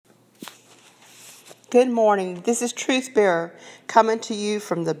Good morning. This is Truth Bearer coming to you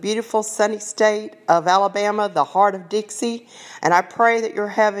from the beautiful sunny state of Alabama, the heart of Dixie, and I pray that you're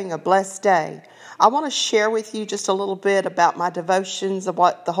having a blessed day. I want to share with you just a little bit about my devotions of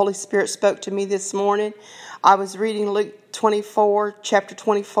what the Holy Spirit spoke to me this morning. I was reading Luke 24, chapter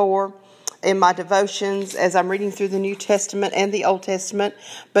 24, in my devotions as I'm reading through the New Testament and the Old Testament.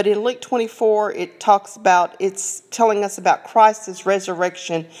 But in Luke 24, it's telling us about Christ's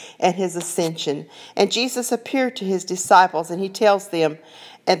resurrection and his ascension. And Jesus appeared to his disciples, and he tells them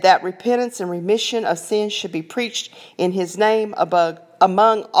that repentance and remission of sins should be preached in his name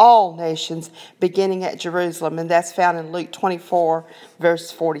among all nations, beginning at Jerusalem. And that's found in Luke 24,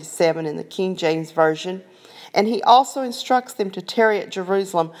 verse 47 in the King James Version. And he also instructs them to tarry at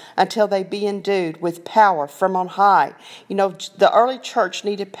Jerusalem until they be endued with power from on high. You know, the early church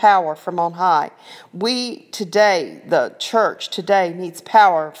needed power from on high. The church today needs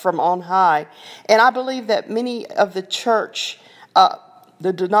power from on high. And I believe that many of the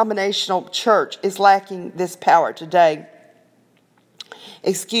denominational church is lacking this power today.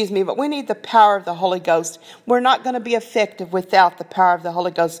 But we need the power of the Holy Ghost. We're not going to be effective without the power of the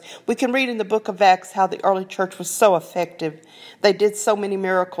Holy Ghost. We can read in the book of Acts how the early church was so effective. They did so many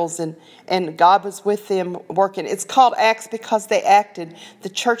miracles and God was with them working. It's called Acts because they acted. The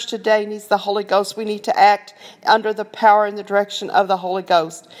church today needs the Holy Ghost. We need to act under the power and the direction of the Holy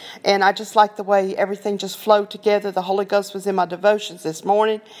Ghost. And I just like the way everything just flowed together. The Holy Ghost was in my devotions this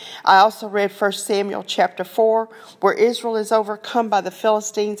morning. I also read 1 Samuel chapter 4, where Israel is overcome by the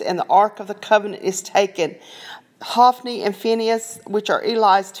Philistines and the Ark of the Covenant is taken. Hophni and Phinehas, which are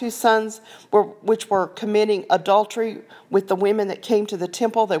Eli's two sons, which were committing adultery with the women that came to the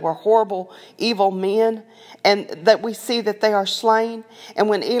temple. They were horrible, evil men, and that we see that they are slain. And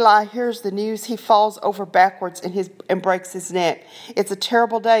when Eli hears the news, he falls over backwards and breaks his neck. It's a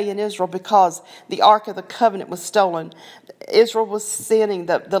terrible day in Israel because the Ark of the Covenant was stolen. Israel was sinning.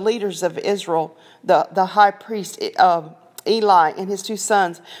 The leaders of Israel, the high priest Eli and his two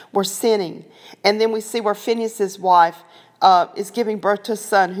sons were sinning. And then we see where Phinehas' wife is giving birth to a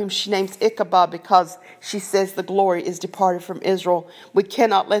son whom she names Ichabod because she says the glory is departed from Israel. We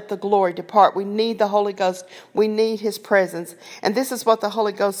cannot let the glory depart. We need the Holy Ghost. We need his presence. And this is what the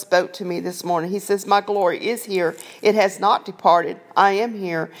Holy Ghost spoke to me this morning. He says, my glory is here. It has not departed. I am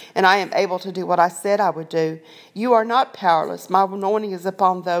here and I am able to do what I said I would do. You are not powerless. My anointing is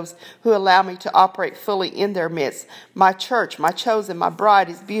upon those who allow me to operate fully in their midst. My church, my chosen, my bride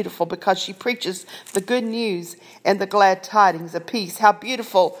is beautiful because she preaches the good news and the glad tidings of peace. How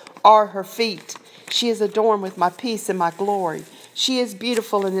beautiful are her feet. She is adorned with my peace and my glory. She is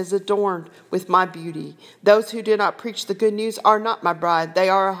beautiful and is adorned with my beauty. Those who do not preach the good news are not my bride. They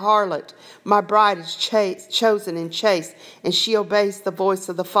are a harlot. My bride is chosen and chaste, and she obeys the voice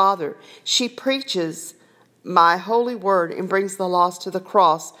of the Father. She preaches my holy word and brings the lost to the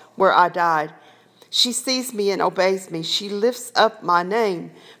cross where I died. She sees me and obeys me. She lifts up my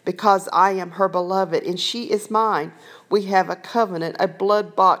name because I am her beloved and she is mine. We have a covenant, a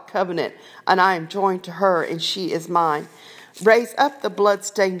blood-bought covenant, and I am joined to her and she is mine. Raise up the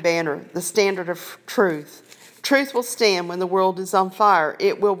blood-stained banner, the standard of truth. Truth will stand when the world is on fire.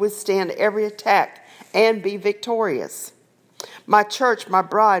 It will withstand every attack and be victorious. My church, my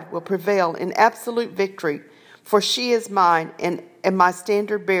bride, will prevail in absolute victory, for she is mine and my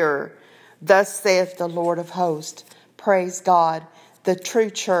standard bearer. Thus saith the Lord of hosts. Praise God. The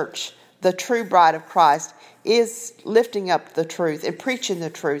true church, the true bride of Christ, is lifting up the truth and preaching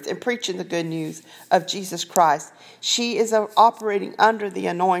the good news of Jesus Christ. She is operating under the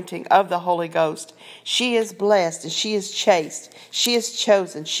anointing of the Holy Ghost. She is blessed and she is chaste. She is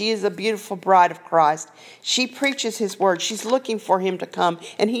chosen. She is a beautiful bride of Christ. She preaches his word. She's looking for him to come,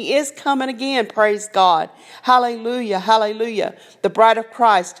 and he is coming again. Praise God. Hallelujah. Hallelujah. The bride of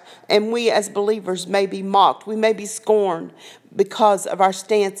Christ, and we as believers may be mocked. We may be scorned because of our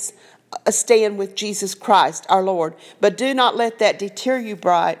stand with Jesus Christ, our Lord. But do not let that deter you,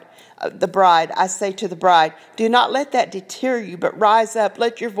 I say to the bride, do not let that deter you, but rise up.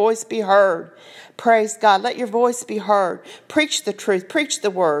 Let your voice be heard. Praise God. Let your voice be heard. Preach the truth. Preach the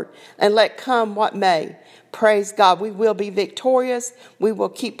word. And let come what may. Praise God. We will be victorious. We will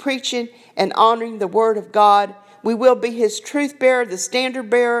keep preaching and honoring the word of God. We will be his truth bearer, the standard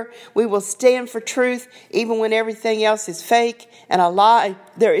bearer. We will stand for truth even when everything else is fake and a lie.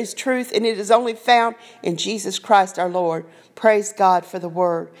 There is truth, and it is only found in Jesus Christ our Lord. Praise God for the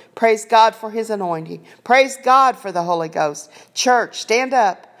word. Praise God for his anointing. Praise God for the Holy Ghost. Church, stand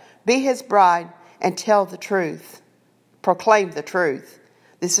up, be his bride, and tell the truth. Proclaim the truth.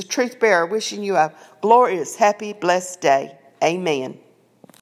 This is Truth Bearer wishing you a glorious, happy, blessed day. Amen.